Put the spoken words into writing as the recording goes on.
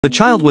The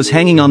child was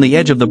hanging on the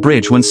edge of the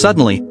bridge when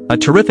suddenly, a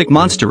terrific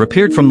monster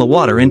appeared from the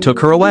water and took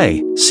her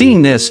away.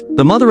 Seeing this,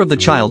 the mother of the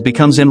child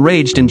becomes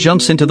enraged and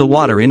jumps into the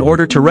water in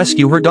order to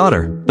rescue her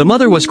daughter. The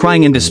mother was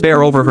crying in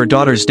despair over her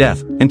daughter's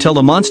death, until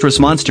the monstrous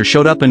monster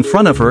showed up in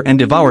front of her and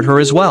devoured her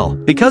as well.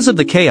 Because of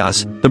the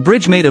chaos, the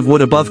bridge made of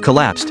wood above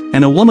collapsed,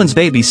 and a woman's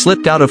baby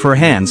slipped out of her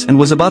hands and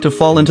was about to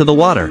fall into the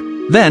water.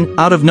 Then,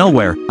 out of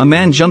nowhere, a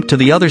man jumped to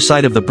the other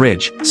side of the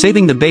bridge,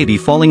 saving the baby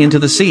falling into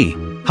the sea.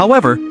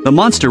 However, the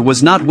monster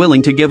was not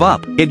willing to give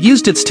up. It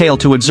used its tail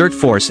to exert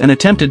force and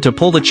attempted to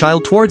pull the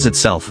child towards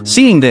itself.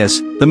 Seeing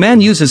this, the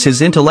man uses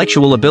his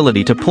intellectual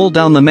ability to pull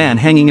down the man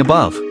hanging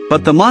above.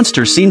 But the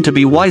monster seemed to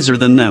be wiser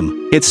than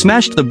them. It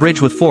smashed the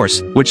bridge with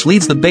force, which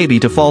leads the baby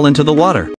to fall into the water.